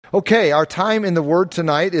Okay, our time in the Word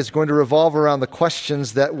tonight is going to revolve around the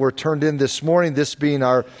questions that were turned in this morning, this being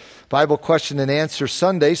our Bible Question and Answer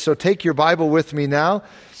Sunday. So take your Bible with me now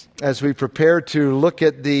as we prepare to look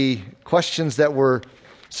at the questions that were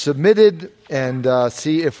submitted and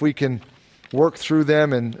see if we can work through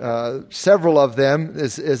them. And several of them,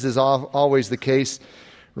 as is always the case,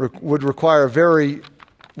 would require a very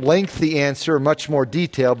lengthy answer, much more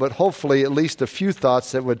detail, but hopefully at least a few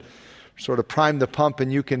thoughts that would sort of prime the pump,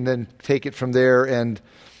 and you can then take it from there and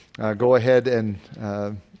go ahead and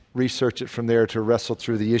research it from there to wrestle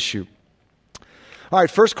through the issue. All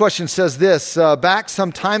right, first question says this. Back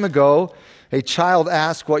some time ago, a child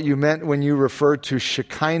asked what you meant when you referred to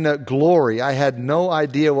Shekinah glory. I had no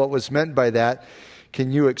idea what was meant by that.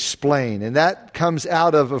 Can you explain? And that comes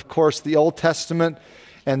out of course, the Old Testament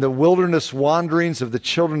and the wilderness wanderings of the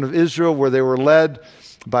children of Israel, where they were led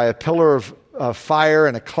by a pillar of fire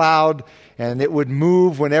and a cloud, and it would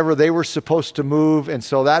move whenever they were supposed to move. And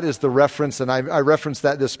so that is the reference, and I referenced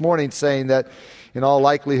that this morning, saying that in all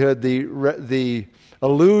likelihood the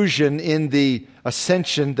allusion in the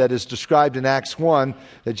ascension that is described in Acts 1,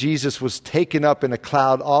 that Jesus was taken up in a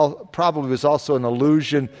cloud, probably was also an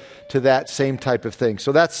allusion to that same type of thing.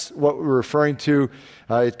 So that's what we're referring to.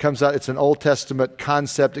 It comes out, it's an Old Testament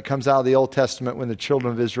concept. It comes out of the Old Testament when the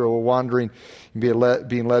children of Israel were wandering and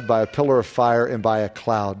being led by a pillar of fire and by a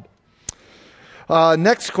cloud.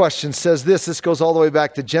 Next question says this. This goes all the way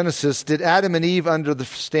back to Genesis. Did Adam and Eve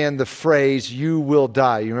understand the phrase, "you will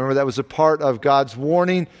die"? You remember that was a part of God's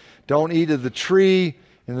warning. Don't eat of the tree.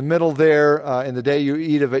 In the middle there, in the day you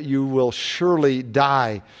eat of it, you will surely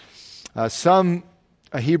die. Some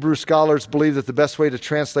Hebrew scholars believe that the best way to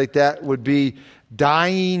translate that would be,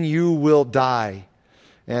 dying you will die.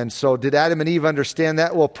 And so did Adam and Eve understand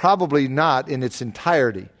that? Well, probably not in its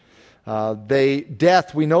entirety.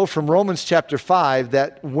 Death, we know from Romans chapter 5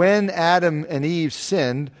 that when Adam and Eve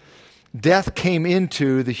sinned, death came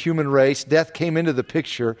into the human race. Death came into the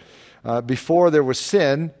picture. Before there was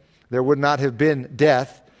sin, there would not have been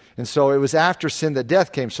death. And so it was after sin that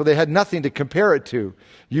death came. So they had nothing to compare it to.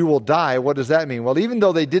 You will die. What does that mean? Well, even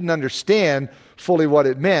though they didn't understand fully what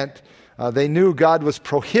it meant, they knew God was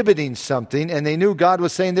prohibiting something, and they knew God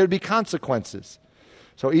was saying there'd be consequences.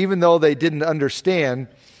 So even though they didn't understand,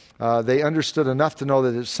 they understood enough to know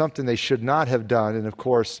that it's something they should not have done. And of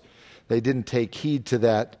course, they didn't take heed to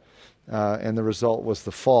that, and the result was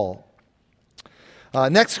the fall.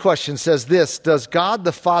 Next question says this. Does God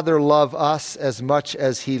the Father love us as much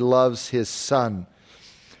as He loves His Son?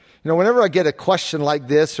 You know, whenever I get a question like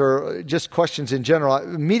this, or just questions in general,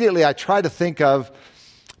 immediately I try to think of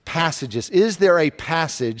passages. Is there a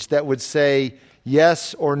passage that would say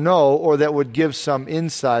yes or no, or that would give some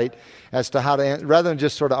insight as to how to answer, rather than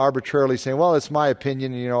just sort of arbitrarily saying, well, it's my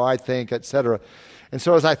opinion, I think, etc. And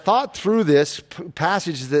so as I thought through this,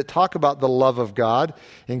 passages that talk about the love of God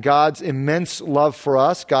and God's immense love for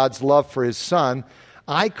us, God's love for His Son,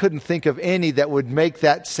 I couldn't think of any that would make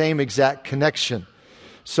that same exact connection.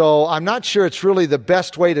 So I'm not sure it's really the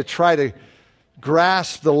best way to try to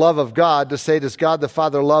grasp the love of God, to say, does God the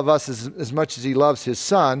Father love us as much as He loves His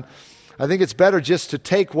Son? I think it's better just to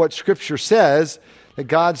take what Scripture says, that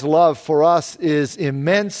God's love for us is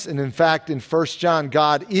immense. And in fact, in 1 John,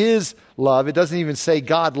 God is love. It doesn't even say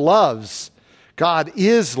God loves. God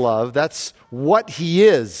is love. That's what He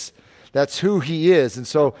is. That's who He is. And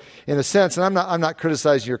so, in a sense, and I'm not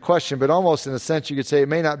criticizing your question, but almost in a sense you could say it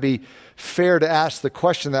may not be fair to ask the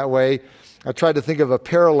question that way. I tried to think of a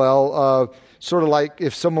parallel, sort of like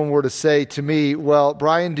if someone were to say to me, well,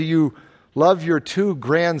 Brian, do you love your two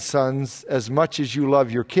grandsons as much as you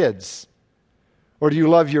love your kids? Or do you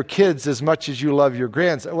love your kids as much as you love your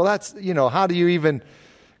grandsons? Well, that's, how do you even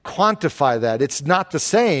quantify that? It's not the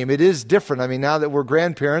same. It is different. I mean, now that we're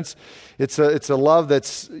grandparents, it's a love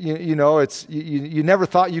that's, you never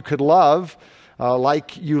thought you could love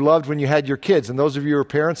like you loved when you had your kids. And those of you who are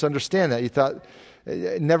parents understand that. You thought,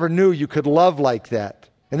 never knew you could love like that.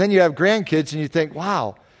 And then you have grandkids and you think,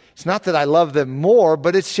 wow, it's not that I love them more,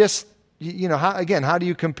 but it's just, how do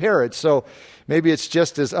you compare it? So maybe it's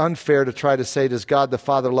just as unfair to try to say, does God the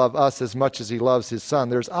Father love us as much as He loves His Son?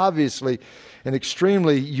 There's obviously an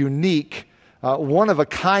extremely unique,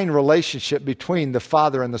 one-of-a-kind relationship between the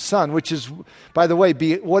Father and the Son, which is, by the way,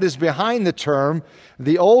 what is behind the term,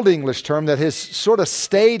 the Old English term that has sort of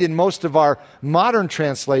stayed in most of our modern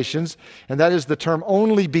translations, and that is the term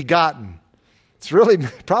only begotten. It's really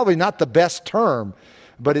probably not the best term,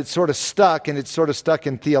 but it's sort of stuck, and it's sort of stuck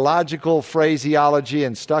in theological phraseology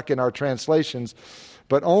and stuck in our translations.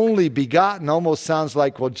 But only begotten almost sounds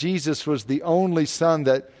like, well, Jesus was the only Son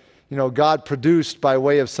that God produced by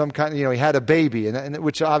way of some kind, he had a baby, and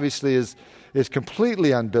which obviously is completely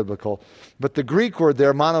unbiblical. But the Greek word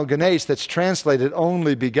there, monogenes, that's translated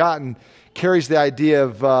only begotten, carries the idea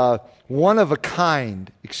of one of a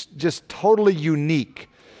kind, just totally unique.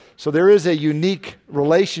 So there is a unique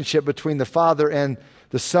relationship between the Father and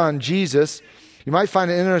the Son, Jesus. You might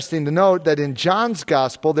find it interesting to note that in John's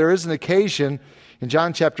Gospel, there is an occasion in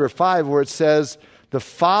John chapter 5 where it says, the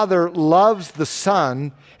Father loves the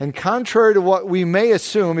Son, and contrary to what we may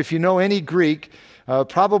assume, if you know any Greek,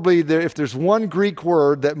 probably if there's one Greek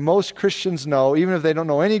word that most Christians know, even if they don't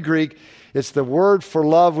know any Greek, it's the word for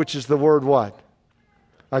love, which is the word what?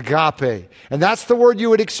 Agape. And that's the word you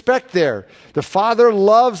would expect there. The Father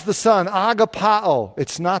loves the Son, agapao.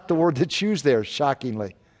 It's not the word that's used there,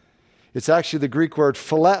 shockingly. It's actually the Greek word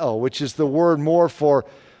phileo, which is the word more for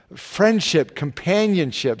friendship,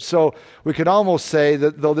 companionship. So we could almost say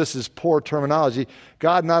that, though this is poor terminology,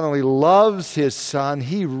 God not only loves His Son,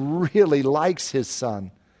 He really likes His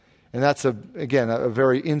Son. And that's, again, a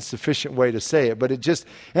very insufficient way to say it, but it just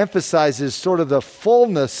emphasizes sort of the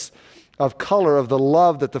fullness of color of the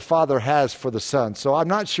love that the Father has for the Son. So I'm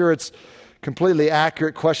not sure it's completely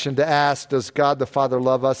accurate question to ask, does God the Father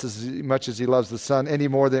love us as much as He loves the Son, any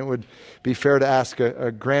more than it would be fair to ask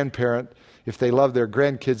a grandparent if they love their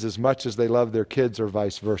grandkids as much as they love their kids, or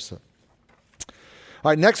vice versa. All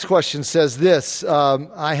right, next question says this.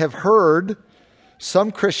 I have heard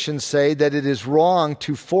some Christians say that it is wrong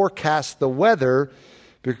to forecast the weather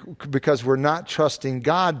because we're not trusting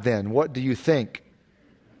God then. What do you think?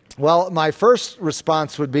 Well, my first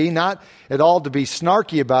response would be not at all to be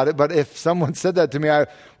snarky about it, but if someone said that to me, I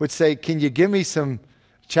would say, can you give me some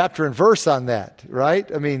chapter and verse on that,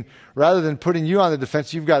 right? I mean, rather than putting you on the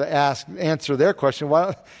defense, you've got to answer their question. Why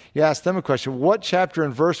don't you ask them a question? What chapter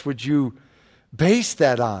and verse would you base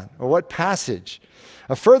that on? Or what passage?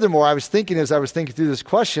 Furthermore, I was thinking as I was thinking through this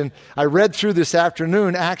question, I read through this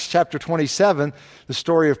afternoon Acts chapter 27, the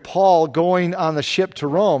story of Paul going on the ship to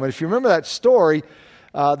Rome. And if you remember that story,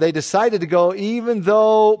 they decided to go even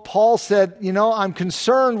though Paul said, I'm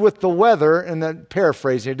concerned with the weather, and then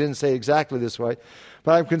paraphrasing, he didn't say exactly this way,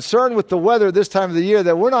 but I'm concerned with the weather this time of the year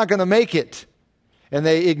that we're not going to make it. And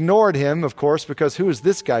they ignored him, of course, because who is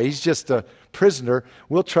this guy? He's just a prisoner.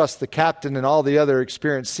 We'll trust the captain and all the other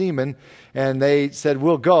experienced seamen. And they said,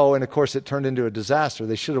 we'll go. And, of course, it turned into a disaster.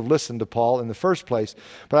 They should have listened to Paul in the first place.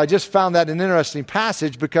 But I just found that an interesting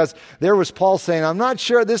passage because there was Paul saying, I'm not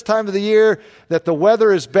sure at this time of the year that the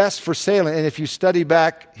weather is best for sailing. And if you study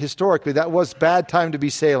back historically, that was bad time to be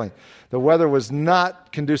sailing. The weather was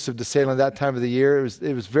not conducive to sailing that time of the year.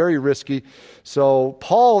 It was very risky. So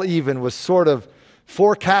Paul even was sort of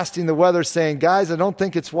forecasting the weather, saying, guys, I don't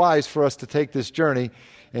think it's wise for us to take this journey.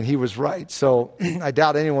 And he was right. So I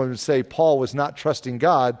doubt anyone would say Paul was not trusting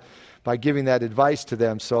God by giving that advice to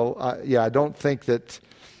them. So, I don't think that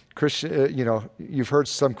you've heard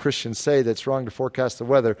some Christians say that it's wrong to forecast the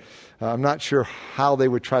weather. I'm not sure how they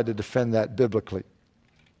would try to defend that biblically.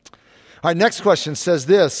 All right, next question says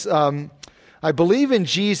this. I believe in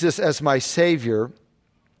Jesus as my Savior,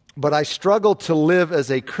 but I struggle to live as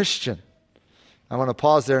a Christian. I want to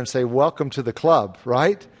pause there and say, welcome to the club,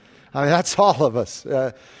 right? I mean, that's all of us.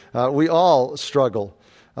 We all struggle.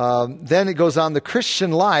 Then it goes on, the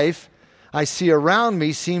Christian life I see around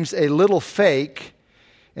me seems a little fake,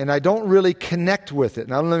 and I don't really connect with it.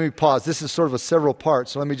 Now, let me pause. This is sort of a several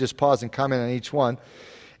parts, so let me just pause and comment on each one.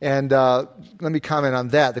 And let me comment on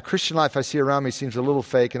that. The Christian life I see around me seems a little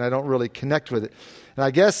fake, and I don't really connect with it. And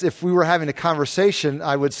I guess if we were having a conversation,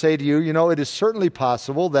 I would say to you, it is certainly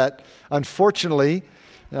possible that, unfortunately,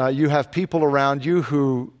 you have people around you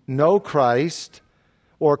who know Christ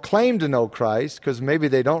or claim to know Christ, because maybe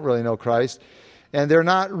they don't really know Christ, and they're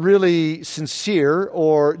not really sincere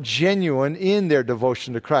or genuine in their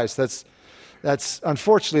devotion to Christ. That's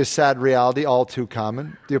unfortunately a sad reality, all too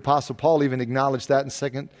common. The Apostle Paul even acknowledged that in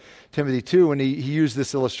 2 Timothy 2 when he used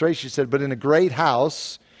this illustration. He said, but in a great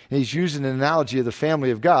house, and he's using an analogy of the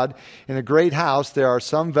family of God, in a great house there are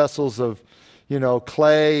some vessels of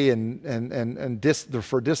clay and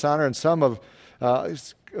for dishonor, and some of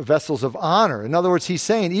vessels of honor. In other words, he's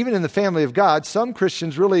saying even in the family of God, some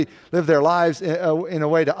Christians really live their lives in a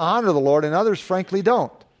way to honor the Lord, and others frankly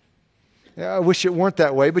don't. I wish it weren't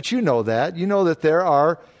that way, but you know that. You know that there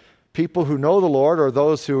are people who know the Lord, or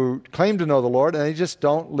those who claim to know the Lord, and they just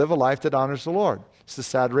don't live a life that honors the Lord. It's the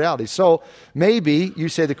sad reality. So maybe you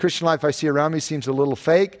say the Christian life I see around me seems a little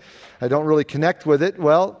fake. I don't really connect with it.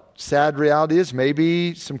 Well, sad reality is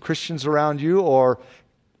maybe some Christians around you or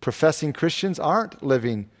professing Christians aren't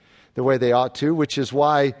living the way they ought to, which is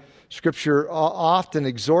why Scripture often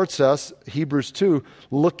exhorts us, Hebrews 2,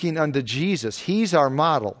 looking unto Jesus. He's our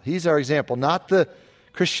model. He's our example, not the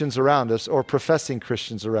Christians around us or professing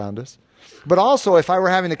Christians around us. But also, if I were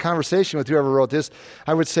having a conversation with whoever wrote this,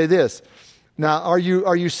 I would say this. Now, are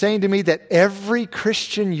you saying to me that every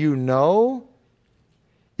Christian you know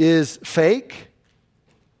is fake?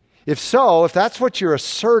 If so, if that's what you're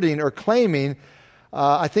asserting or claiming,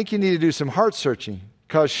 I think you need to do some heart searching,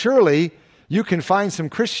 because surely you can find some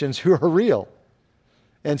Christians who are real.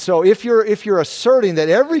 And so if you're asserting that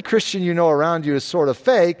every Christian you know around you is sort of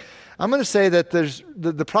fake, I'm going to say that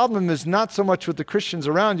the problem is not so much with the Christians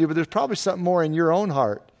around you, but there's probably something more in your own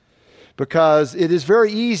heart. Because it is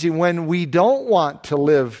very easy when we don't want to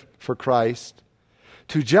live for Christ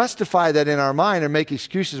to justify that in our mind and make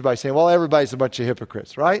excuses by saying, well, everybody's a bunch of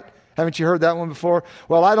hypocrites, right? Haven't you heard that one before?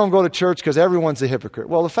 Well, I don't go to church because everyone's a hypocrite.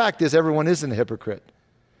 Well, the fact is everyone isn't a hypocrite.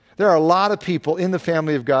 There are a lot of people in the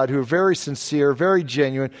family of God who are very sincere, very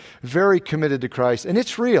genuine, very committed to Christ, and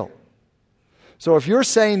it's real. So if you're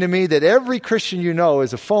saying to me that every Christian you know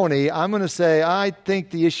is a phony, I'm going to say I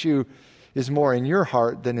think the issue is more in your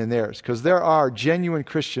heart than in theirs, because there are genuine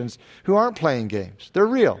Christians who aren't playing games. They're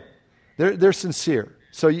real. They're sincere.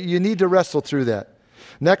 So you need to wrestle through that.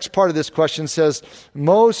 Next part of this question says,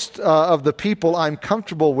 most of the people I'm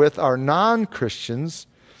comfortable with are non-Christians.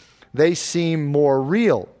 They seem more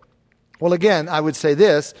real. Well, again, I would say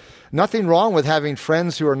this. Nothing wrong with having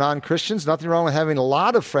friends who are non-Christians. Nothing wrong with having a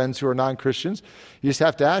lot of friends who are non-Christians. You just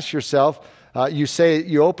have to ask yourself,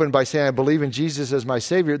 you open by saying, I believe in Jesus as my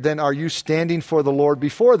Savior. Then are you standing for the Lord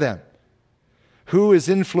before them? Who is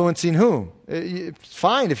influencing whom? It's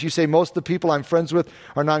fine if you say most of the people I'm friends with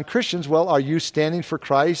are non-Christians. Well, are you standing for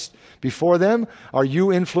Christ before them? Are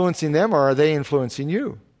you influencing them, or are they influencing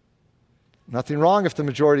you? Nothing wrong if the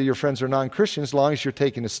majority of your friends are non-Christians, as long as you're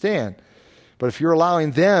taking a stand. But if you're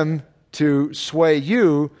allowing them to sway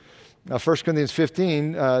you, 1 Corinthians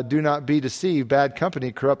 15, do not be deceived. Bad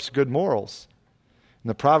company corrupts good morals. And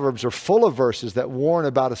the Proverbs are full of verses that warn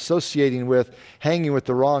about associating with, hanging with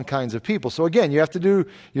the wrong kinds of people. So again, you have to do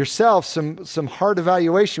yourself some hard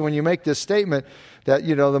evaluation when you make this statement that,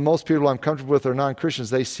 the most people I'm comfortable with are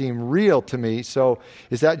non-Christians. They seem real to me. So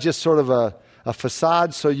is that just sort of a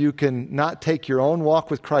facade so you can not take your own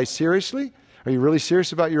walk with Christ seriously? Are you really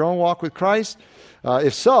serious about your own walk with Christ?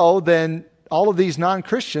 If so, then all of these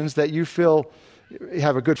non-Christians that you feel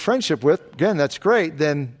have a good friendship with, again, that's great.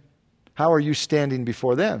 Then how are you standing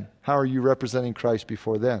before them? How are you representing Christ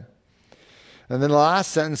before them? And then the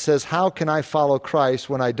last sentence says, how can I follow Christ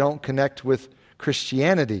when I don't connect with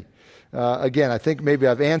Christianity? Again, I think maybe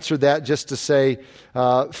I've answered that just to say,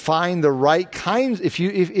 find the right kinds.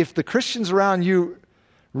 If the Christians around you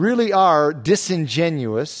really are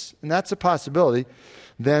disingenuous, and that's a possibility,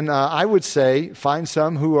 then I would say find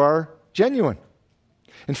some who are genuine.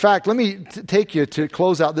 In fact, let me take you to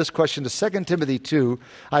close out this question to 2 Timothy 2.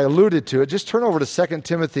 I alluded to it. Just turn over to 2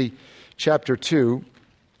 Timothy chapter 2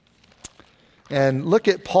 and look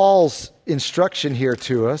at Paul's instruction here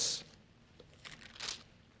to us.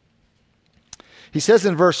 He says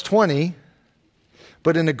in verse 20,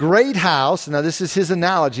 but in a great house, now this is his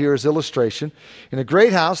analogy or his illustration, in a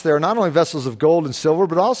great house there are not only vessels of gold and silver,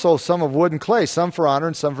 but also some of wood and clay, some for honor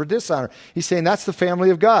and some for dishonor. He's saying that's the family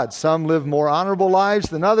of God. Some live more honorable lives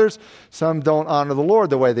than others. Some don't honor the Lord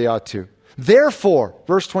the way they ought to. Therefore,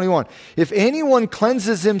 verse 21, if anyone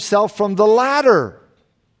cleanses himself from the latter.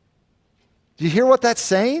 Do you hear what that's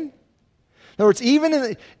saying? In other words,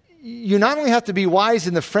 you not only have to be wise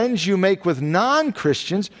in the friends you make with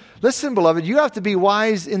non-Christians. Listen, beloved, you have to be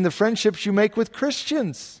wise in the friendships you make with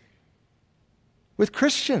Christians. With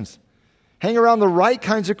Christians. Hang around the right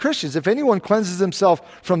kinds of Christians. If anyone cleanses himself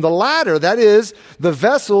from the latter, that is, the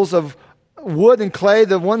vessels of wood and clay,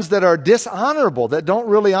 the ones that are dishonorable, that don't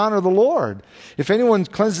really honor the Lord. If anyone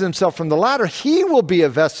cleanses himself from the latter, he will be a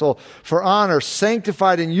vessel for honor,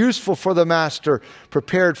 sanctified and useful for the master,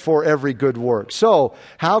 prepared for every good work. So,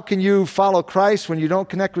 how can you follow Christ when you don't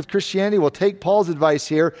connect with Christianity? Well, take Paul's advice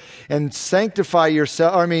here and sanctify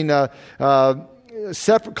yourself,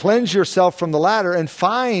 cleanse yourself from the latter and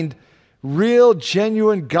find real,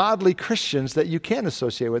 genuine, godly Christians that you can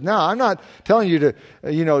associate with. Now, I'm not telling you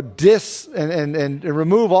to, diss and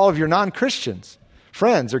remove all of your non-Christians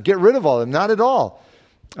friends or get rid of all of them. Not at all.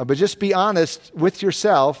 But just be honest with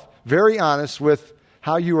yourself, very honest with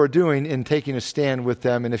how you are doing in taking a stand with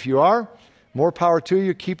them. And if you are, more power to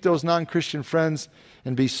you. Keep those non-Christian friends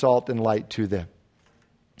and be salt and light to them.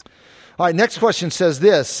 All right, next question says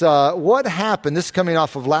this. What happened? This is coming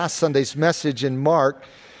off of last Sunday's message in Mark.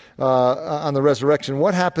 on the resurrection.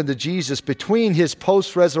 What happened to Jesus between his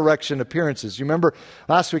post-resurrection appearances? You remember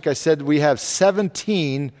last week I said we have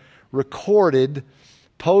 17 recorded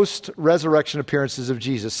post-resurrection appearances of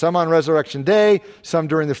Jesus. Some on resurrection day, some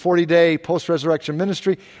during the 40-day post-resurrection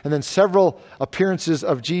ministry, and then several appearances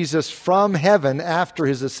of Jesus from heaven after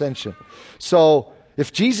his ascension. So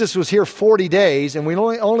if Jesus was here 40 days and we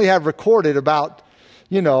only have recorded about,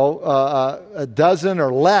 a dozen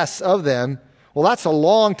or less of them, well, that's a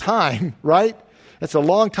long time, right? It's a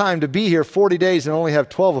long time to be here 40 days and only have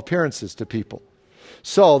 12 appearances to people.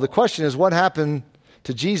 So the question is, what happened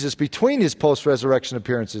to Jesus between his post-resurrection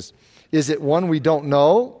appearances? Is it one, we don't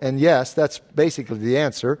know? And yes, that's basically the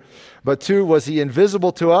answer. But two, was he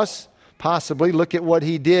invisible to us? Possibly. Look at what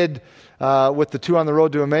he did with the two on the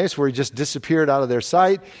road to Emmaus, where he just disappeared out of their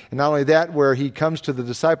sight. And not only that, where he comes to the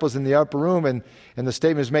disciples in the upper room and the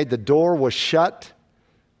statement is made, the door was shut.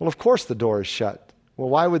 Well, of course the door is shut. Well,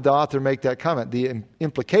 why would the author make that comment? The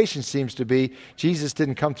implication seems to be Jesus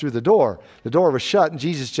didn't come through the door. The door was shut and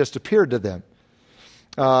Jesus just appeared to them.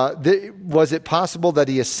 Was it possible that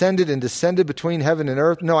he ascended and descended between heaven and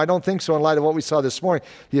earth? No, I don't think so in light of what we saw this morning.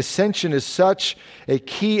 The ascension is such a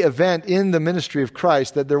key event in the ministry of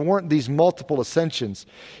Christ that there weren't these multiple ascensions.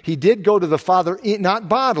 He did go to the Father, not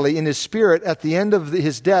bodily, in his spirit at the end of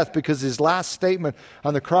his death, because his last statement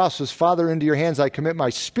on the cross was, Father, into your hands I commit my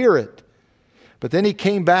spirit. But then he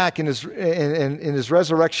came back in his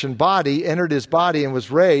resurrection body, entered his body and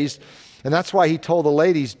was raised. And that's why he told the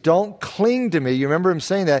ladies, don't cling to me. You remember him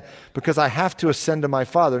saying that? Because I have to ascend to my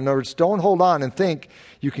Father. In other words, don't hold on and think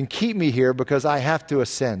you can keep me here because I have to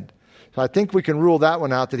ascend. So I think we can rule that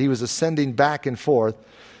one out, that he was ascending back and forth.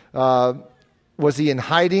 Was he in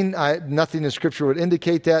hiding? Nothing in Scripture would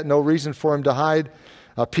indicate that. No reason for him to hide.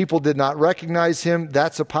 People did not recognize him.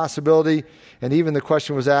 That's a possibility. And even the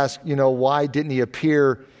question was asked, why didn't he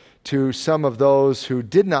appear to some of those who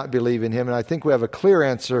did not believe in him? And I think we have a clear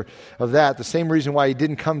answer of that. The same reason why he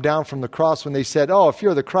didn't come down from the cross when they said, if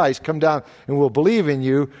you're the Christ, come down and we'll believe in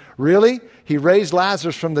you. Really? He raised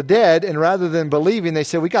Lazarus from the dead, and rather than believing, they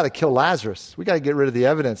said, we got to kill Lazarus. We got to get rid of the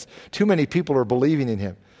evidence. Too many people are believing in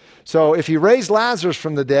him. So if he raised Lazarus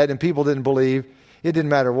from the dead and people didn't believe, it didn't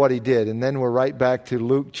matter what he did. And then we're right back to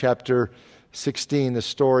Luke chapter 16, the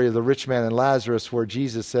story of the rich man and Lazarus, where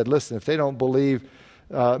Jesus said, listen, if they don't believe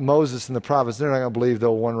Moses and the prophets, they're not going to believe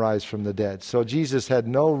though one rise from the dead. So Jesus had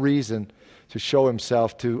no reason to show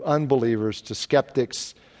himself to unbelievers, to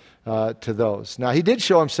skeptics, to those. Now, he did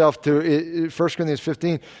show himself to, 1 Corinthians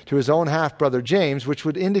 15, to his own half-brother James, which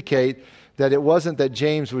would indicate that it wasn't that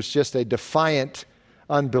James was just a defiant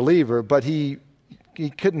unbeliever, but he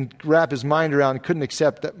couldn't wrap his mind around, couldn't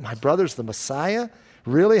accept that my brother's the Messiah?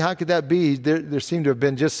 Really? How could that be? There seemed to have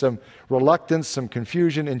been just some reluctance, some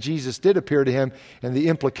confusion, and Jesus did appear to him, and the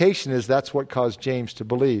implication is that's what caused James to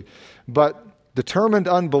believe. But determined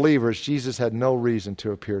unbelievers, Jesus had no reason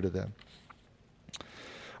to appear to them.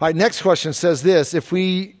 All right, next question says this: If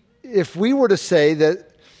we were to say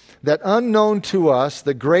that unknown to us,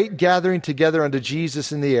 the great gathering together unto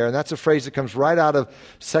Jesus in the air, and that's a phrase that comes right out of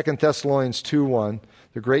 2 Thessalonians 2:1,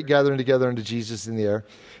 the great gathering together unto Jesus in the air.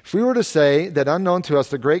 If we were to say that unknown to us,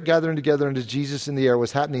 the great gathering together unto Jesus in the air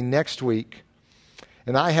was happening next week,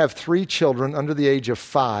 and I have 3 children under the age of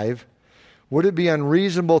 5, would it be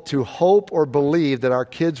unreasonable to hope or believe that our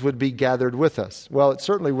kids would be gathered with us? Well, it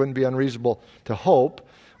certainly wouldn't be unreasonable to hope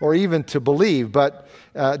or even to believe. But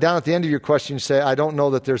down at the end of your question, you say, I don't know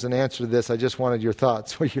that there's an answer to this. I just wanted your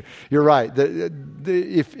thoughts. Well, you're right.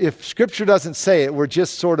 If Scripture doesn't say it, we're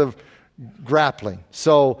just sort of grappling.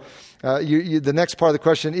 So the next part of the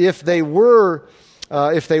question, if they were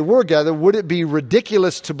gathered, would it be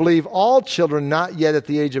ridiculous to believe all children not yet at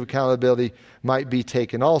the age of accountability might be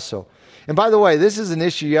taken also? And by the way, this is an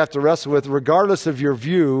issue you have to wrestle with regardless of your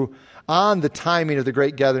view on the timing of the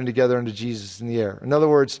great gathering together unto Jesus in the air. In other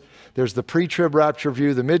words, there's the pre-trib rapture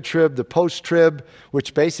view, the mid-trib, the post-trib,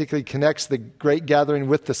 which basically connects the great gathering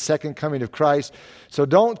with the second coming of Christ. So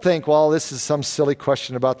don't think, well, this is some silly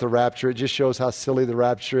question about the rapture. It just shows how silly the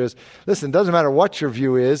rapture is. Listen, it doesn't matter what your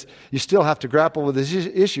view is. You still have to grapple with this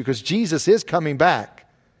issue because Jesus is coming back.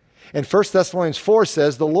 And 1 Thessalonians 4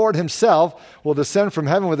 says, the Lord himself will descend from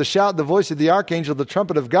heaven with a shout, the voice of the archangel, the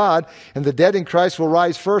trumpet of God, and the dead in Christ will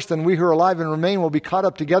rise first, and we who are alive and remain will be caught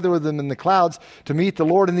up together with them in the clouds to meet the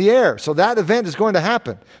Lord in the air. So that event is going to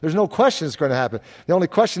happen. There's no question it's going to happen. The only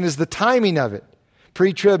question is the timing of it.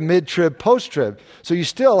 Pre-trib, mid-trib, post-trib. So you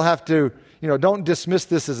still have to, don't dismiss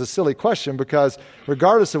this as a silly question, because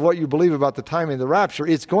regardless of what you believe about the timing of the rapture,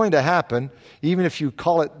 it's going to happen, even if you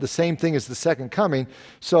call it the same thing as the second coming.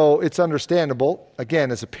 So it's understandable,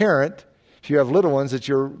 again, as a parent, If you have little ones that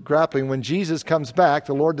you're grappling, when Jesus comes back,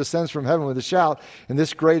 the Lord descends from heaven with a shout, and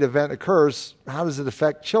this great event occurs, how does it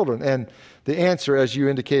affect children? And the answer, as you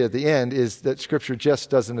indicated at the end, is that Scripture just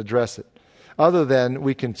doesn't address it. Other than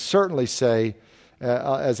we can certainly say,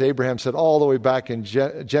 as Abraham said all the way back in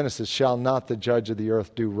Genesis, shall not the judge of the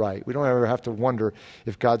earth do right? We don't ever have to wonder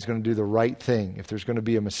if God's going to do the right thing, if there's going to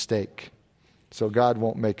be a mistake. So God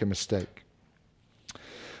won't make a mistake.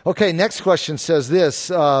 Okay, next question says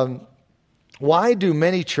this. Why do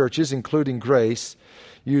many churches, including Grace,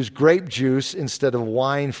 use grape juice instead of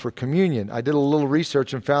wine for communion? I did a little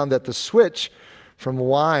research and found that the switch from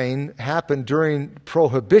wine happened during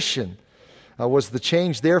Prohibition. Was the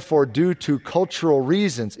change therefore due to cultural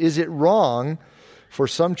reasons? Is it wrong for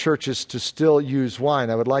some churches to still use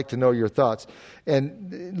wine? I would like to know your thoughts.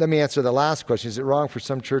 And let me answer the last question. Is it wrong for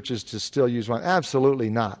some churches to still use wine?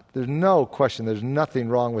 Absolutely not. There's no question. There's nothing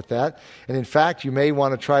wrong with that. And in fact, you may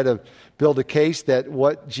want to try to build a case that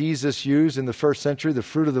what Jesus used in the first century, the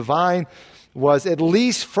fruit of the vine, was at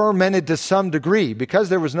least fermented to some degree. Because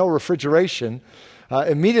there was no refrigeration,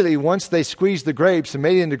 immediately once they squeezed the grapes and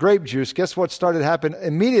made it into grape juice, guess what started happening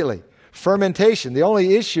immediately? Fermentation. The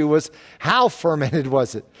only issue was how fermented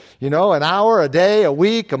was it? An hour, a day, a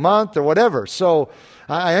week, a month, or whatever. So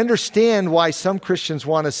I understand why some Christians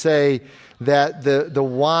want to say that the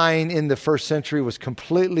wine in the first century was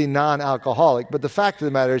completely non-alcoholic. But the fact of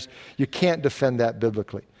the matter is you can't defend that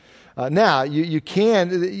biblically. Now, you can,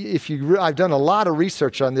 I've done a lot of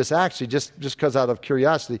research on this actually, just because out of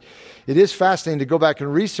curiosity. It is fascinating to go back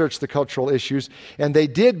and research the cultural issues, and they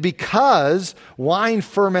did because wine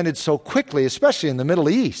fermented so quickly, especially in the Middle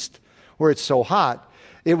East, where it's so hot.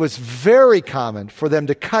 It was very common for them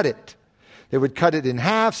to cut it. They would cut it in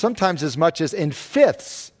half, sometimes as much as in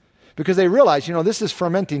fifths, because they realized, this is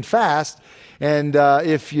fermenting fast, and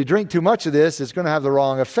if you drink too much of this, it's going to have the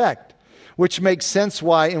wrong effect. Which makes sense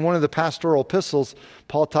why in one of the pastoral epistles,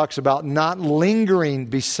 Paul talks about not lingering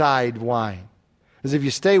beside wine. Because if you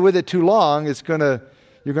stay with it too long, you're going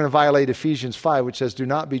to violate Ephesians 5, which says, do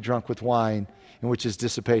not be drunk with wine, in which is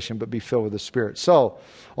dissipation, but be filled with the Spirit. So,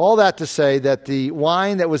 all that to say that the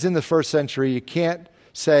wine that was in the first century, you can't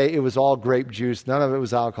say it was all grape juice, none of it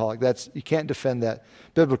was alcoholic. You can't defend that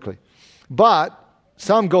biblically. But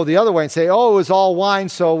some go the other way and say, it was all wine,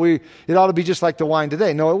 so it ought to be just like the wine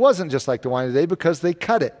today. No, it wasn't just like the wine today because they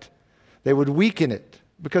cut it. They would weaken it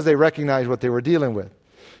because they recognized what they were dealing with.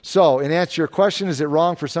 So, in answer to your question, is it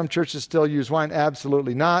wrong for some churches to still use wine?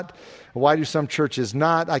 Absolutely not. Why do some churches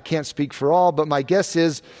not? I can't speak for all, but my guess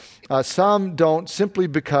is some don't simply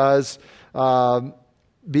because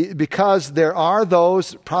there are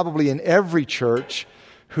those, probably in every church,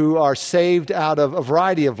 who are saved out of a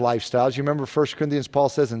variety of lifestyles. You remember 1 Corinthians, Paul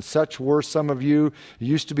says, and such were some of you. You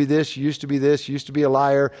used to be this, you used to be this, you used to be a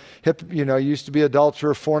liar, you used to be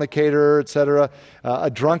adulterer, fornicator, etc., a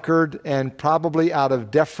drunkard, and probably out of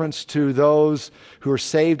deference to those who are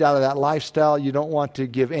saved out of that lifestyle, you don't want to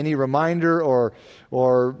give any reminder or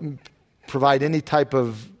provide any type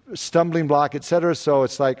of stumbling block, etc. So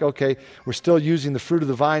it's like, okay, we're still using the fruit of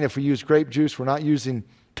the vine. If we use grape juice, we're not using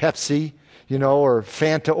Pepsi, or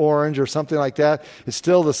Fanta orange or something like that. It's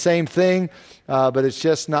still the same thing, but it's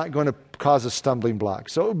just not going to cause a stumbling block.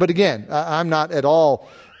 So, but again, I'm not at all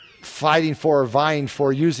fighting for or vying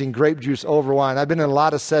for using grape juice over wine. I've been in a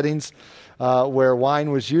lot of settings where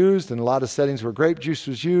wine was used and a lot of settings where grape juice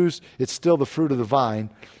was used. It's still the fruit of the vine,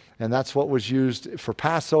 and that's what was used for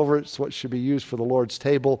Passover. It's what should be used for the Lord's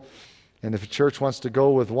table. And if a church wants to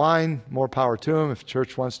go with wine, more power to them. If a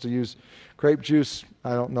church wants to use grape juice,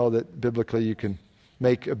 I don't know that biblically you can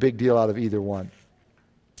make a big deal out of either one.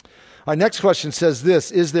 Our next question says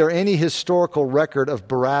this: is there any historical record of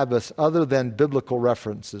Barabbas other than biblical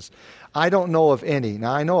references? I don't know of any.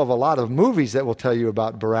 Now, I know of a lot of movies that will tell you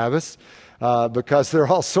about Barabbas because there are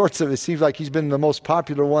all sorts of, it seems like he's been the most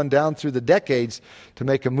popular one down through the decades to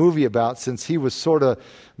make a movie about, since he was sort of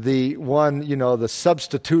the one, the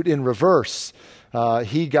substitute in reverse.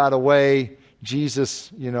 He got away.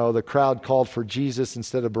 Jesus, the crowd called for Jesus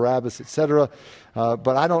instead of Barabbas, etc.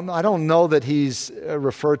 But I don't know that he's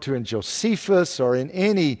referred to in Josephus or in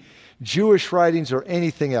any Jewish writings or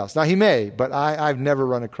anything else. Now, he may, but I've never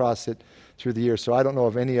run across it through the years, so I don't know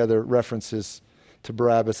of any other references to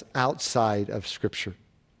Barabbas outside of Scripture.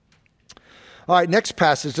 All right, next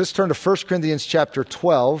passage. Let's turn to 1 Corinthians chapter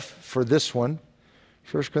 12 for this one.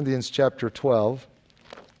 1 Corinthians chapter 12.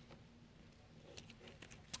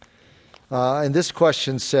 And this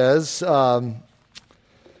question says,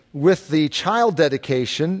 with the child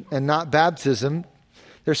dedication and not baptism,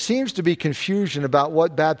 there seems to be confusion about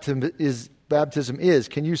what baptism is.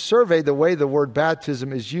 Can you survey the way the word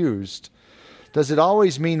baptism is used? Does it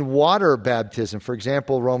always mean water baptism? For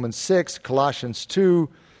example, Romans 6, Colossians 2.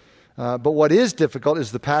 But what is difficult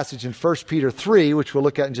is the passage in 1 Peter 3, which we'll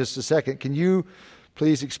look at in just a second. Can you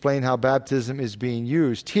please explain how baptism is being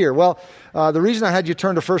used here? Well, the reason I had you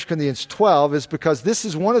turn to 1 Corinthians 12 is because this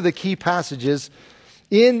is one of the key passages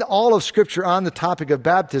in all of Scripture on the topic of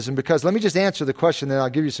baptism. Because let me just answer the question, then I'll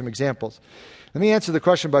give you some examples. Let me answer the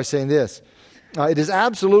question by saying this. It is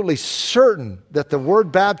absolutely certain that the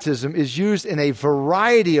word baptism is used in a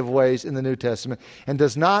variety of ways in the New Testament and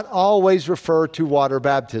does not always refer to water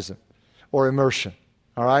baptism or immersion.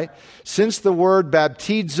 All right? Since the word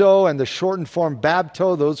baptizo and the shortened form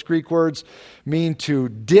bapto, those Greek words mean to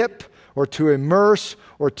dip or to immerse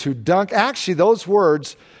or to dunk. Actually, those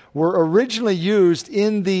words were originally used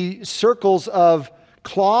in the circles of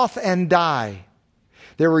cloth and dye.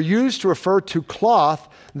 They were used to refer to cloth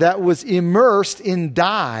that was immersed in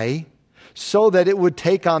dye so that it would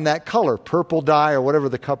take on that color, purple dye or whatever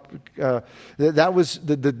the cup. That was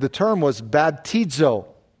the term was baptizo,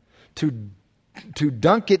 to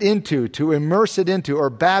dunk it into, to immerse it into,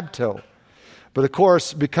 or bapto. But of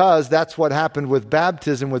course, because that's what happened with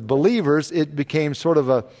baptism with believers, it became sort of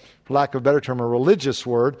a, for lack of a better term, a religious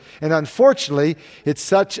word. And unfortunately, it's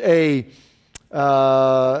such a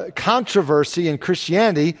controversy in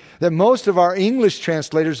Christianity that most of our English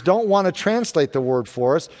translators don't want to translate the word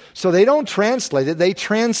for us. So they don't translate it, they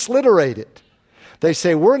transliterate it. They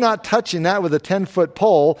say, we're not touching that with a 10-foot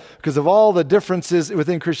pole because of all the differences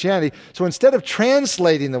within Christianity. So instead of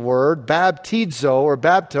translating the word baptizo or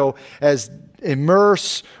bapto as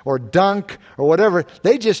immerse or dunk or whatever,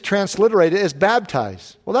 they just transliterate it as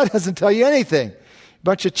baptize. Well, that doesn't tell you anything.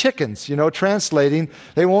 Bunch of chickens, translating.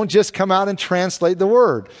 They won't just come out and translate the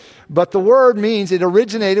word. But the word means it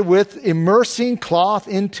originated with immersing cloth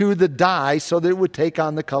into the dye so that it would take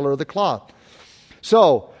on the color of the cloth.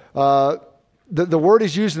 So, the word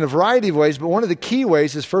is used in a variety of ways, but one of the key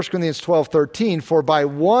ways is 1 Corinthians 12:13, for by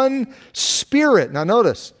one Spirit, now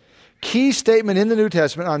notice, key statement in the New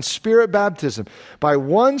Testament on Spirit baptism. By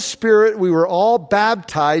one Spirit we were all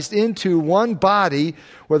baptized into one body,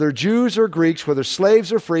 whether Jews or Greeks, whether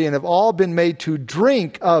slaves or free, and have all been made to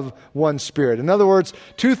drink of one Spirit. In other words,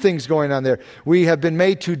 two things going on there. We have been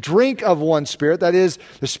made to drink of one Spirit. That is,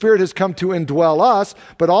 the Spirit has come to indwell us,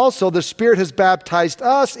 but also the Spirit has baptized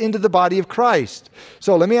us into the body of Christ.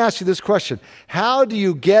 So let me ask you this question. How do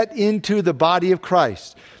you get into the body of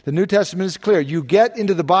Christ? The New Testament is clear. You get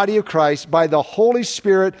into the body of Christ by the Holy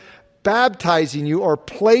Spirit baptizing you or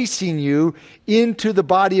placing you into the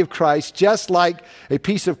body of Christ, just like a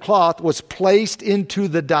piece of cloth was placed into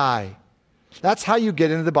the dye. That's how you get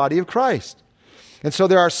into the body of Christ. And so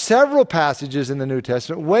there are several passages in the New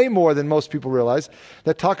Testament, way more than most people realize,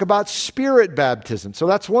 that talk about Spirit baptism. So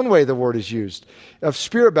that's one way the word is used, of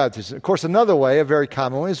Spirit baptism. Of course, another way, a very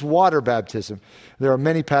common one, is water baptism. There are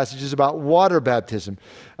many passages about water baptism.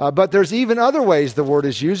 But there's even other ways the word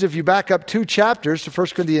is used. If you back up 2 chapters to 1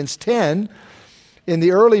 Corinthians 10, in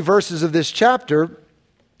the early verses of this chapter,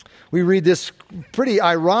 we read this pretty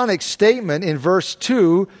ironic statement in verse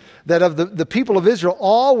 2, that of the people of Israel,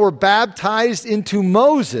 all were baptized into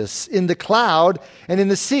Moses in the cloud and in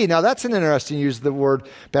the sea. Now, that's an interesting use of the word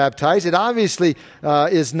baptized. It obviously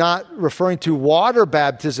is not referring to water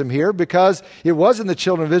baptism here, because it wasn't the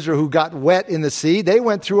children of Israel who got wet in the sea. They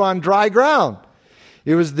went through on dry ground.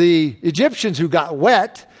 It was the Egyptians who got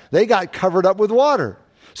wet. They got covered up with water.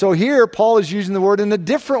 So here, Paul is using the word in a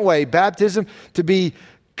different way, baptism, to be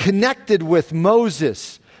connected with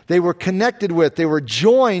Moses. They were connected with, they were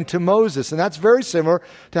joined to Moses. And that's very similar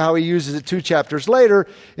to how he uses it 2 chapters later.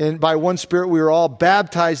 And by one Spirit, we were all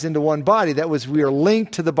baptized into one body. That was, we are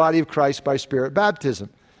linked to the body of Christ by Spirit baptism.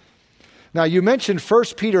 Now, you mentioned 1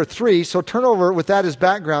 Peter 3, so turn over with that as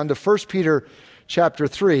background to 1 Peter chapter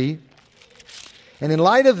 3. And in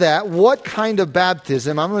light of that, what kind of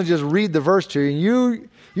baptism, I'm going to just read the verse to you, and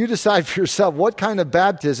you decide for yourself what kind of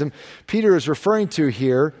baptism Peter is referring to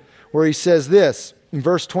here, where he says this. In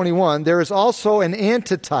verse 21, there is also an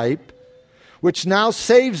antitype which now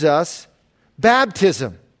saves us,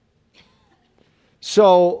 baptism.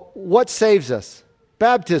 So, what saves us?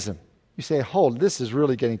 Baptism. You say, hold, this is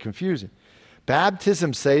really getting confusing.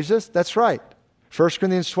 Baptism saves us? That's right. 1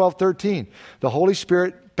 Corinthians 12:13. The Holy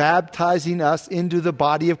Spirit baptizing us into the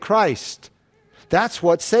body of Christ. That's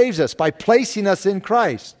what saves us, by placing us in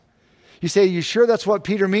Christ. You say, you sure that's what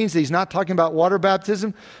Peter means? That he's not talking about water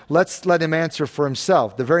baptism? Let's let him answer for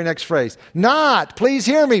himself. The very next phrase. Not, please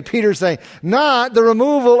hear me, Peter's saying, not the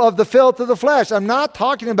removal of the filth of the flesh. I'm not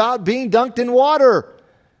talking about being dunked in water.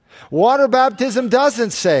 Water baptism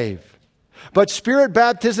doesn't save. But Spirit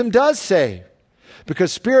baptism does save.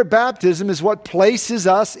 because Spirit baptism is what places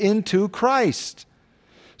us into Christ.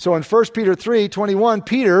 So in 1 Peter 3:21,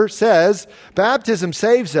 Peter says, baptism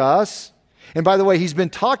saves us. And by the way, he's been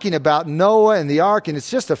talking about Noah and the ark, and it's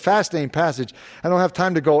just a fascinating passage. I don't have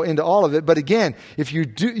time to go into all of it. But again, if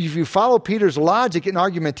you follow Peter's logic and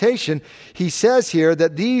argumentation, he says here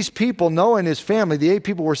that these people, Noah and his family, the 8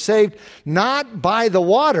 people, were saved not by the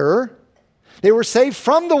water. They were saved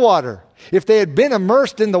from the water. If they had been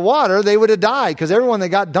immersed in the water, they would have died, because everyone that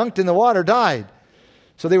got dunked in the water died.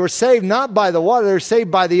 So they were saved not by the water, they were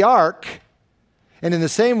saved by the ark. And in the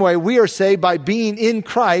same way, we are saved by being in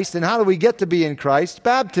Christ. And how do we get to be in Christ?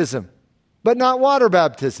 Baptism. But not water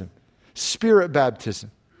baptism. Spirit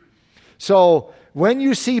baptism. So when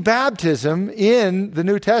you see baptism in the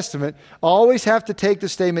New Testament, always have to take the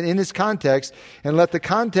statement in its context and let the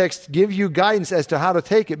context give you guidance as to how to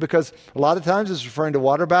take it. Because a lot of times it's referring to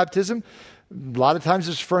water baptism. A lot of times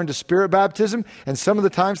it's referring to spirit baptism. And some of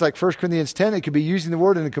the times, like 1 Corinthians 10, it could be using the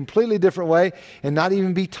word in a completely different way and not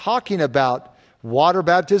even be talking about water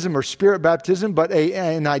baptism or spirit baptism, but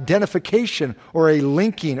an identification or a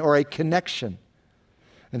linking or a connection.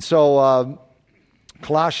 And so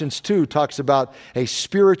Colossians 2 talks about a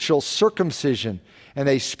spiritual circumcision and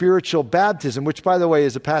a spiritual baptism, which, by the way,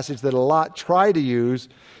 is a passage that a lot try to use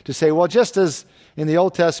to say, well, just as in the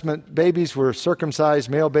Old Testament, babies were circumcised,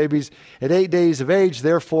 male babies, at 8 days of age.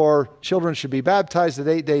 Therefore, children should be baptized at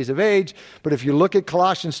 8 days of age. But if you look at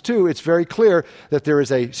Colossians 2, it's very clear that there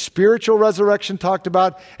is a spiritual resurrection talked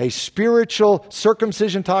about, a spiritual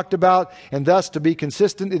circumcision talked about, and thus, to be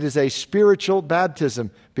consistent, it is a spiritual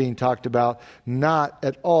baptism being talked about, not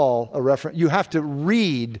at all a reference. You have to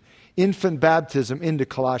read infant baptism into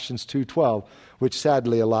Colossians 2:12, which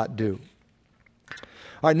sadly a lot do.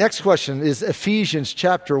 All right, next question is Ephesians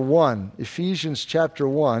chapter 1. Ephesians chapter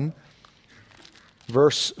 1,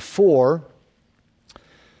 verse 4.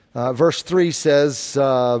 Verse 3 says,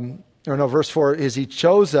 verse 4 is He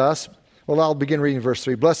chose us. Well, I'll begin reading verse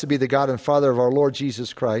 3. Blessed be the God and Father of our Lord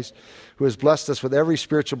Jesus Christ, who has blessed us with every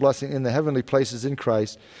spiritual blessing in the heavenly places in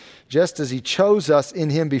Christ, just as He chose us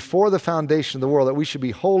in Him before the foundation of the world, that we should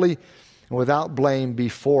be holy and without blame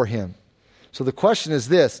before Him. So the question is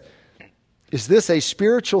this: is this a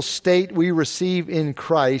spiritual state we receive in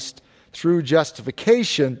Christ through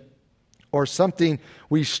justification, or something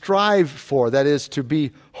we strive for, that is, to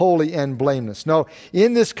be holy and blameless? No,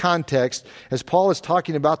 in this context, as Paul is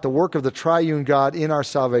talking about the work of the triune God in our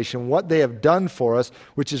salvation, what they have done for us,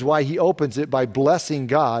 which is why he opens it by blessing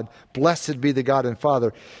God, blessed be the God and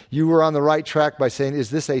Father, you were on the right track by saying, is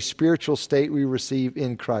this a spiritual state we receive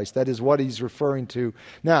in Christ? That is what he's referring to.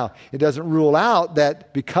 Now, it doesn't rule out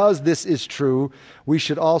that because this is true, we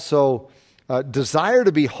should also desire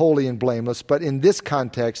to be holy and blameless, but in this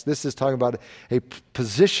context, this is talking about a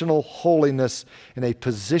positional holiness and a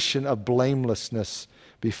position of blamelessness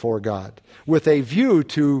before God, with a view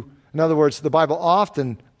to, in other words, the Bible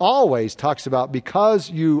always talks about because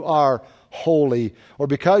you are holy or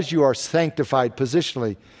because you are sanctified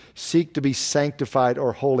positionally, seek to be sanctified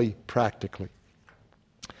or holy practically.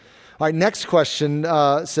 All right, next question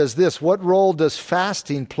says this: what role does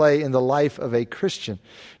fasting play in the life of a Christian?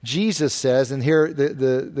 Jesus says, and here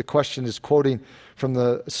the question is quoting from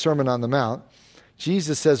the Sermon on the Mount.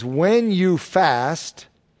 Jesus says, when you fast,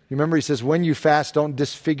 remember he says, when you fast, don't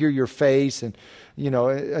disfigure your face and,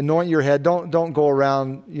 anoint your head. Don't go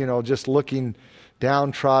around, just looking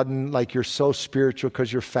downtrodden like you're so spiritual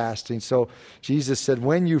because you're fasting. So Jesus said,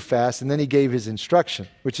 when you fast, and then he gave his instruction,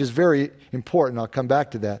 which is very important. I'll come back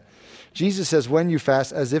to that. Jesus says, when you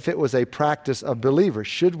fast, as if it was a practice of believers.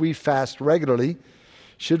 Should we fast regularly?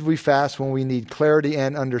 Should we fast when we need clarity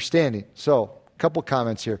and understanding? So, a couple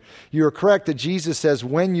comments here. You are correct that Jesus says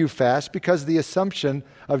when you fast, because the assumption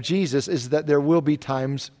of Jesus is that there will be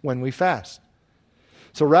times when we fast.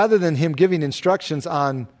 So rather than him giving instructions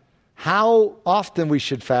on how often we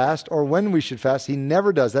should fast or when we should fast, he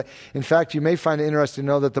never does that. In fact, you may find it interesting to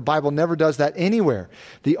know that the Bible never does that anywhere.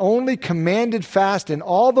 The only commanded fast in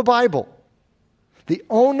all the Bible,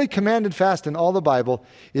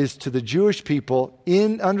 is to the Jewish people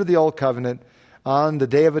under the Old Covenant on the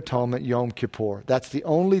Day of Atonement, Yom Kippur. That's the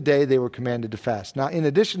only day they were commanded to fast. Now, in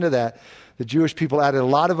addition to that, the Jewish people added a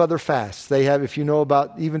lot of other fasts. They have, if you know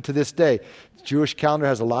about, even to this day, the Jewish calendar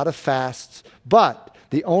has a lot of fasts, but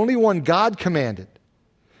the only one God commanded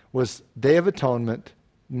was Day of Atonement,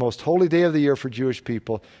 the most holy day of the year for Jewish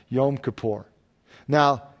people, Yom Kippur.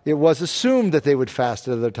 Now, it was assumed that they would fast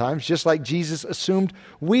at other times, just like Jesus assumed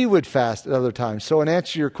we would fast at other times. So in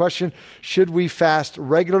answer to your question, should we fast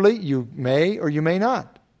regularly? You may or you may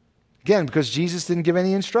not. Again, because Jesus didn't give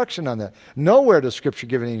any instruction on that. Nowhere does Scripture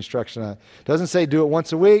give any instruction on it. It doesn't say do it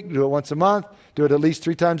once a week, do it once a month, do it at least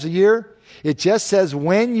 3 times a year. It just says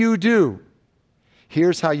when you do,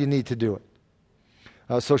 here's how you need to do it.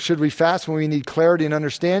 So should we fast when we need clarity and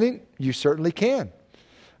understanding? You certainly can.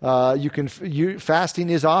 Fasting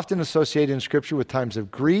is often associated in Scripture with times of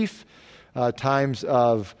grief, times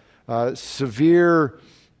of severe,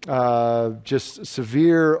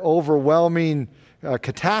 overwhelming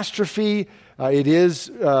catastrophe. It is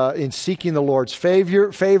in seeking the Lord's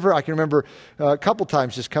favor. I can remember a couple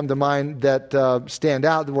times just come to mind that stand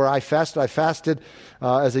out where I fasted. I fasted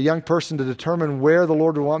as a young person to determine where the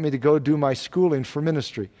Lord would want me to go do my schooling for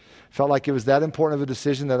ministry. Felt like it was that important of a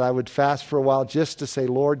decision that I would fast for a while just to say,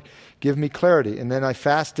 Lord, give me clarity. And then I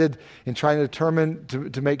fasted in trying to determine,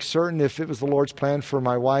 to make certain if it was the Lord's plan for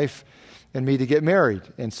my wife and me to get married.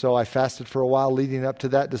 And so I fasted for a while leading up to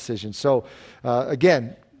that decision. So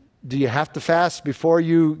again, do you have to fast before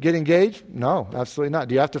you get engaged? No, absolutely not.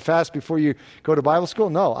 Do you have to fast before you go to Bible school?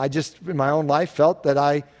 No. I just, in my own life, felt that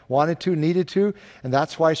I wanted to, needed to, and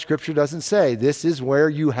that's why Scripture doesn't say this is where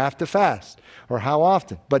you have to fast or how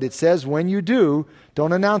often. But it says when you do,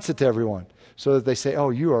 don't announce it to everyone so that they say,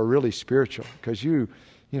 oh, you are really spiritual because you're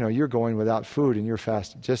going without food and you're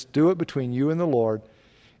fasting. Just do it between you and the Lord.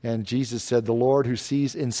 And Jesus said, the Lord who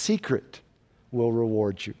sees in secret will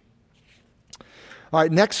reward you. All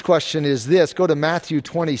right, next question is this. Go to Matthew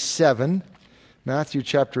 27. Matthew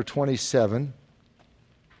chapter 27.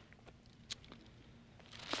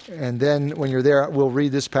 And then when you're there, we'll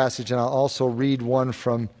read this passage, and I'll also read one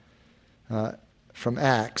from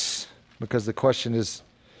Acts, because the question is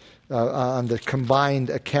on the combined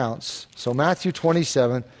accounts. So Matthew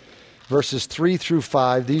 27, verses 3 through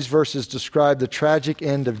 5. These verses describe the tragic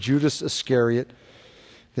end of Judas Iscariot.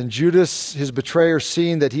 Then Judas, his betrayer,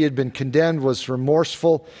 seeing that he had been condemned, was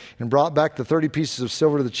remorseful and brought back the 30 pieces of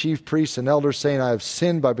silver to the chief priests and elders, saying, I have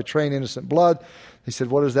sinned by betraying innocent blood. They said,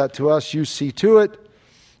 what is that to us? You see to it.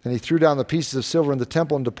 And he threw down the pieces of silver in the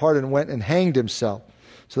temple and departed and went and hanged himself.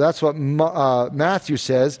 So that's what Matthew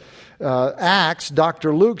says. Acts,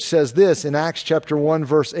 Dr. Luke says this in Acts chapter 1,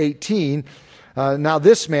 verse 18. Now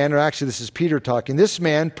this man, or actually this is Peter talking, this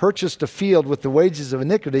man purchased a field with the wages of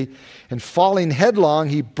iniquity, and falling headlong,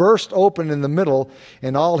 he burst open in the middle,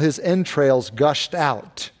 and all his entrails gushed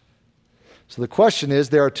out. So the question is,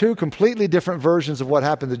 there are 2 completely different versions of what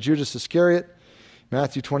happened to Judas Iscariot.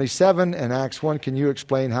 Matthew 27 and Acts 1, can you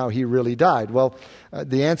explain how he really died? Well,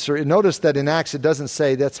 the answer, notice that in Acts it doesn't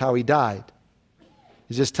say that's how he died.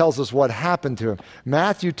 It just tells us what happened to him.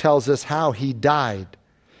 Matthew tells us how he died.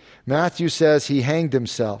 Matthew says he hanged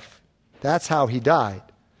himself. That's how he died.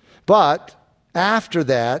 But after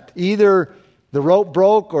that, either the rope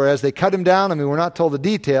broke or as they cut him down, we're not told the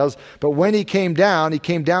details, but when he came down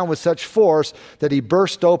with such force that he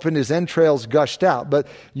burst open, his entrails gushed out. But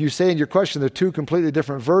you say in your question, there are 2 completely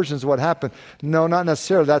different versions of what happened. No, not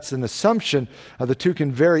necessarily. That's an assumption. The 2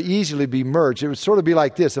 can very easily be merged. It would sort of be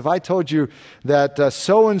like this. If I told you that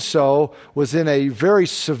so-and-so was in a very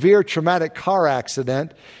severe traumatic car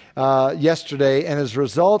accident yesterday, and as a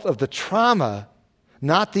result of the trauma,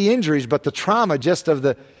 not the injuries, but the trauma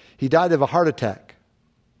he died of a heart attack.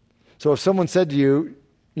 So if someone said to you,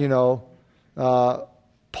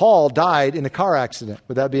 Paul died in a car accident,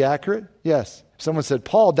 would that be accurate? Yes. If someone said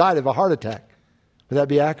Paul died of a heart attack, would that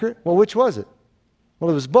be accurate? Well, which was it?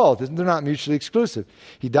 Well, it was both. They're not mutually exclusive.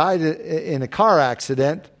 He died in a car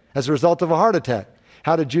accident as a result of a heart attack.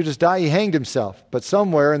 How did Judas die? He hanged himself. But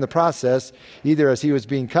somewhere in the process, either as he was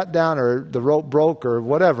being cut down or the rope broke or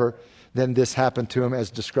whatever, then this happened to him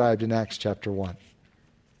as described in Acts chapter 1.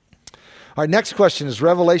 Our next question is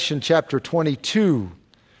Revelation chapter 22.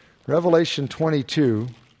 Revelation 22.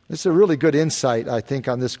 This is a really good insight, I think,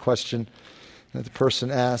 on this question that the person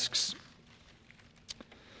asks.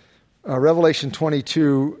 Revelation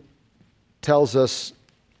 22 tells us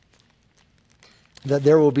that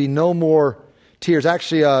there will be no more tears.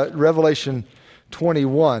 Actually, Revelation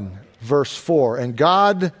 21, verse 4. And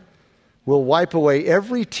God will wipe away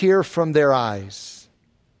every tear from their eyes.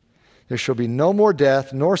 There shall be no more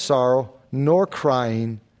death, nor sorrow, nor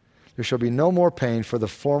crying. There shall be no more pain, for the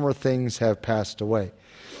former things have passed away.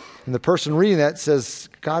 And the person reading that says,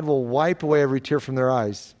 God will wipe away every tear from their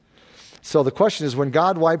eyes. So the question is, when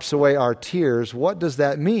God wipes away our tears, what does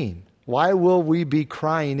that mean? Why will we be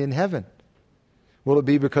crying in heaven? Will it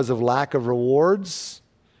be because of lack of rewards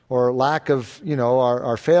or lack of,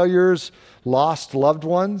 our failures, lost loved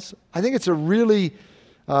ones? I think it's a really,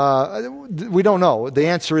 we don't know. The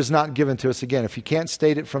answer is not given to us. Again, if you can't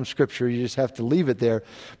state it from Scripture, you just have to leave it there.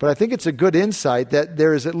 But I think it's a good insight that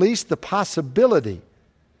there is at least the possibility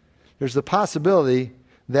there's the possibility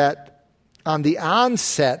that on the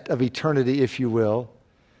onset of eternity, if you will,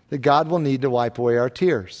 that God will need to wipe away our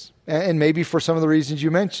tears. And maybe for some of the reasons you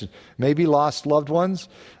mentioned. Maybe lost loved ones.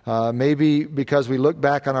 Maybe because we look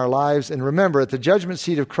back on our lives. And remember, at the judgment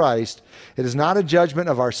seat of Christ, it is not a judgment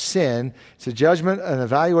of our sin. It's a judgment, an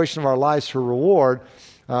evaluation of our lives for reward.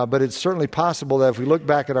 But it's certainly possible that if we look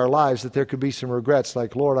back at our lives, that there could be some regrets.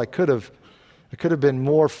 Like, Lord, I could have been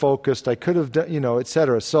more focused. I could have done, et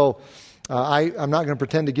cetera. So I'm not going to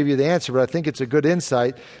pretend to give you the answer, but I think it's a good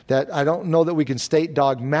insight that I don't know that we can state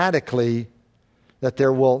dogmatically that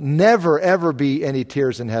there will never, ever be any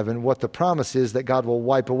tears in heaven. What the promise is that God will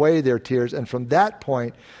wipe away their tears, and from that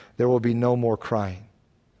point, there will be no more crying.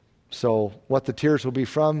 So what the tears will be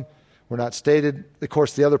from, we're not stated. Of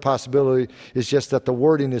course, the other possibility is just that the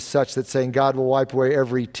wording is such that saying God will wipe away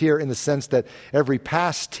every tear in the sense that every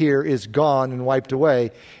past tear is gone and wiped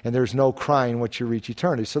away, and there's no crying once you reach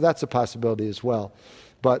eternity. So that's a possibility as well.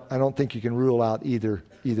 But I don't think you can rule out either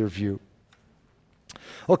view.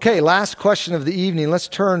 Okay, last question of the evening. Let's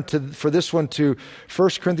turn for this one to 1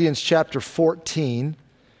 Corinthians chapter 14.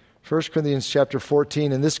 1 Corinthians chapter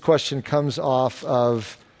 14, and this question comes off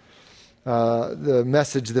of the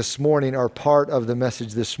message this morning, or part of the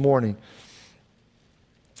message this morning.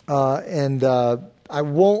 I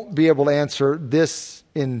won't be able to answer this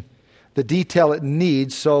in the detail it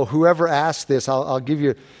needs, so whoever asked this, I'll give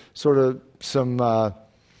you sort of some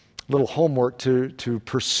little homework to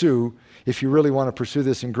pursue if you really want to pursue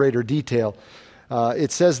this in greater detail.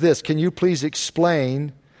 It says this: can you please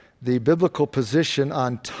explain the biblical position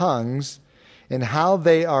on tongues and how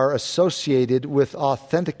they are associated with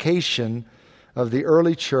authentication of the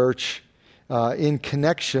early church in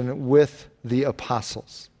connection with the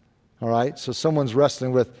apostles? All right, so someone's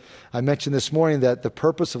wrestling with, I mentioned this morning that the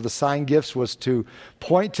purpose of the sign gifts was to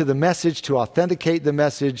point to the message, to authenticate the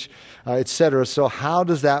message, etc. So how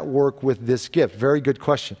does that work with this gift? Very good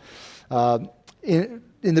question.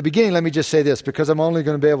 In the beginning, let me just say this, because I'm only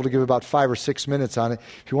going to be able to give about 5 or 6 minutes on it.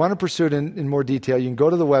 If you want to pursue it in more detail, you can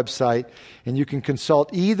go to the website and you can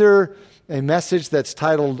consult either a message that's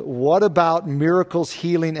titled, What About Miracles,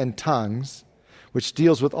 Healing, and Tongues?, which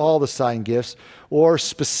deals with all the sign gifts, or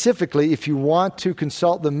specifically, if you want to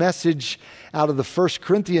consult the message out of the 1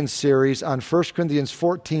 Corinthians series on 1 Corinthians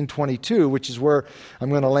 14:22, which is where I'm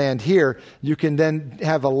going to land here, you can then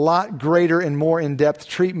have a lot greater and more in-depth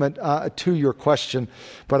treatment to your question.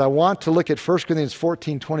 But I want to look at 1 Corinthians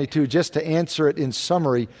 14:22 just to answer it in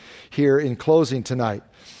summary here in closing tonight.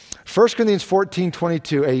 1 Corinthians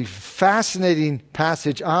 14:22, a fascinating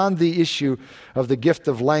passage on the issue of the gift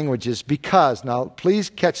of languages, because, now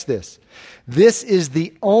please catch this, this is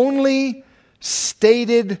the only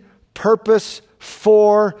stated purpose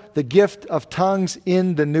for the gift of tongues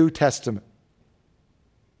in the New Testament.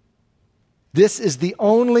 This is the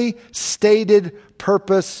only stated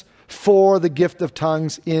purpose for the gift of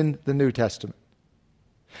tongues in the New Testament.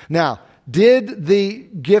 Now, did the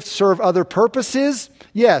gift serve other purposes?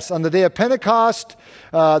 Yes. On the day of Pentecost,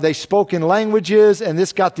 they spoke in languages, and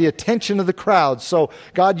this got the attention of the crowd. So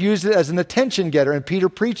God used it as an attention getter, and Peter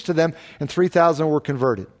preached to them, and 3,000 were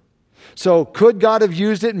converted. So could God have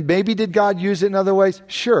used it, and maybe did God use it in other ways?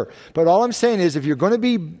 Sure. But all I'm saying is, if you're going to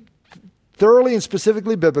be thoroughly and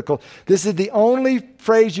specifically biblical, this is the only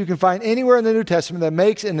phrase you can find anywhere in the New Testament that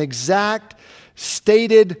makes an exact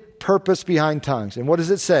stated purpose behind tongues. And what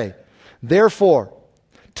does it say? Therefore,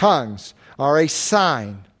 tongues are a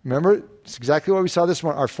sign. Remember, it's exactly what we saw this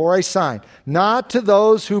morning. Are for a sign. Not to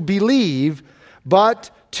those who believe,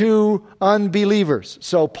 but to unbelievers.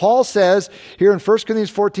 So Paul says here in 1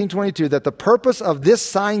 Corinthians 14:22 that the purpose of this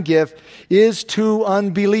sign gift is to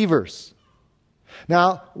unbelievers.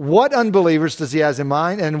 Now, what unbelievers does he have in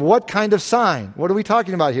mind, and what kind of sign? What are we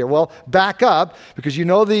talking about here? Well, back up, because you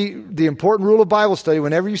know the important rule of Bible study.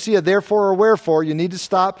 Whenever you see a therefore or wherefore, you need to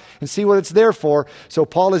stop and see what it's there for. So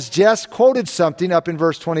Paul has just quoted something up in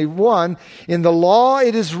verse 21. In the law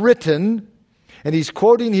it is written, and he's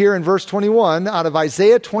quoting here in verse 21 out of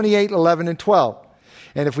Isaiah 28:11 and 12.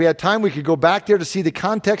 And if we had time, we could go back there to see the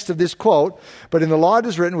context of this quote. But in the law it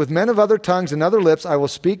is written, with men of other tongues and other lips I will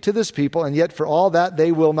speak to this people, and yet for all that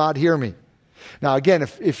they will not hear me. Now again,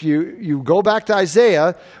 if you go back to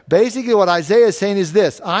Isaiah, basically what Isaiah is saying is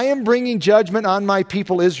this: I am bringing judgment on my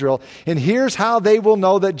people Israel, and here's how they will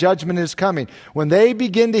know that judgment is coming. When they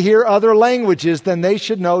begin to hear other languages, then they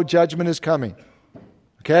should know judgment is coming.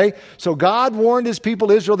 Okay? So God warned his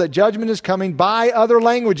people Israel that judgment is coming by other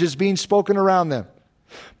languages being spoken around them.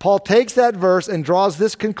 Paul takes that verse and draws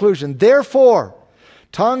this conclusion. Therefore,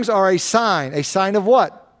 tongues are a sign. A sign of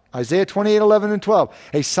what? Isaiah 28:11 and 12.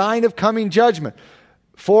 A sign of coming judgment.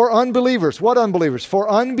 for unbelievers. What unbelievers? For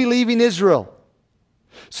unbelieving Israel.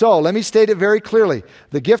 So let me state it very clearly.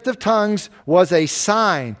 The gift of tongues was a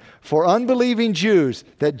sign for unbelieving Jews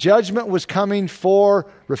that judgment was coming for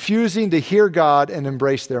refusing to hear God and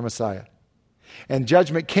embrace their Messiah. And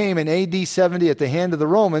judgment came in AD 70 at the hand of the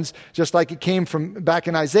Romans, just like it came from back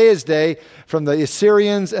in Isaiah's day, from the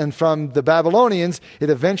Assyrians and from the Babylonians. It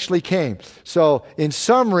eventually came. So in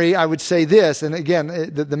summary, I would say this, and again,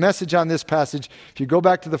 the message on this passage, if you go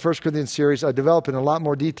back to the 1 Corinthians series, I develop it in a lot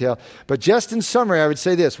more detail. But just in summary, I would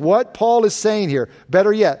say this. What Paul is saying here,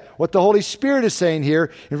 better yet, what the Holy Spirit is saying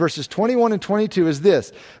here in verses 21 and 22 is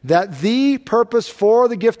this, that the purpose for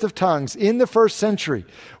the gift of tongues in the first century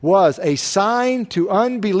was a sign to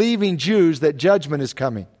unbelieving Jews that judgment is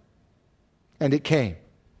coming. And it came.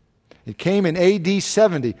 It came in AD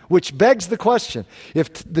 70, which begs the question,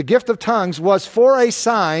 if the gift of tongues was for a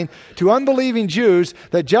sign to unbelieving Jews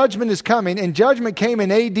that judgment is coming, and judgment came in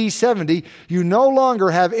AD 70, you no longer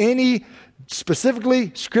have any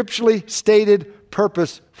specifically scripturally stated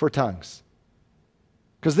purpose for tongues.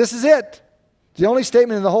 Because this is it. It's the only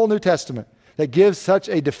statement in the whole New Testament that gives such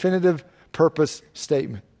a definitive purpose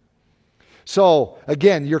statement. So,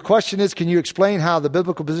 again, your question is, can you explain how the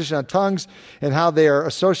biblical position on tongues and how they are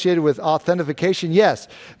associated with authentication? Yes,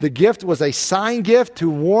 the gift was a sign gift to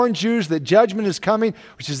warn Jews that judgment is coming,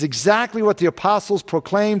 which is exactly what the apostles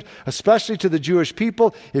proclaimed, especially to the Jewish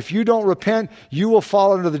people. If you don't repent, you will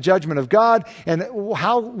fall under the judgment of God. And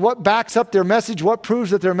what backs up their message, what proves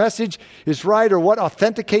that their message is right, or what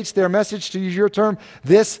authenticates their message, to use your term?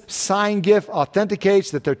 This sign gift authenticates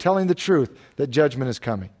that they're telling the truth, that judgment is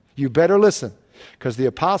coming. You better listen, because the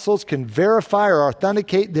apostles can verify or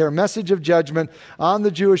authenticate their message of judgment on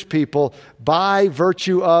the Jewish people by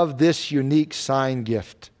virtue of this unique sign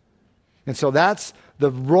gift. And so that's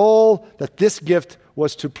the role that this gift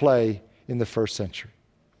was to play in the first century.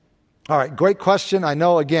 All right, great question. I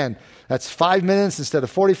know, again, that's 5 minutes instead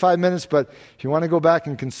of 45 minutes, but if you want to go back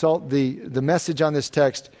and consult the message on this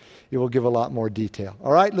text, it will give a lot more detail.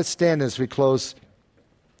 All right, let's stand as we close.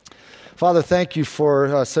 Father, thank you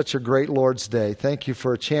for such a great Lord's Day. Thank you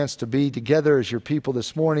for a chance to be together as your people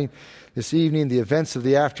this morning, this evening, the events of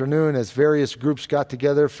the afternoon, as various groups got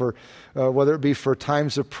together for, whether it be for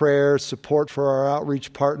times of prayer, support for our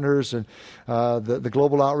outreach partners, and the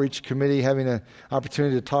Global Outreach Committee having an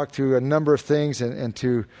opportunity to talk to a number of things and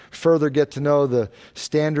to further get to know the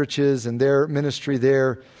Standriches and their ministry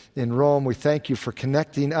there in Rome. We thank you for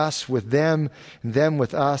connecting us with them and them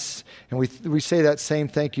with us. And we say that same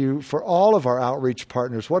thank you for all of our outreach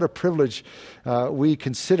partners. What a privilege we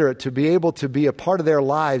consider it to be able to be a part of their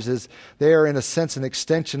lives, as they are in a sense an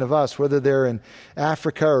extension of us, whether they're in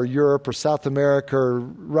Africa or Europe or South America or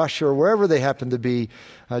Russia or wherever they happen to be.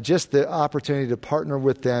 Just the opportunity to partner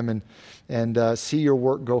with them and see your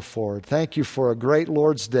work go forward. Thank you for a great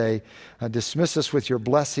Lord's Day. Dismiss us with your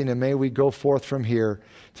blessing, and may we go forth from here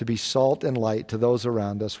to be salt and light to those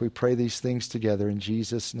around us. We pray these things together in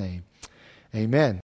Jesus' name. Amen.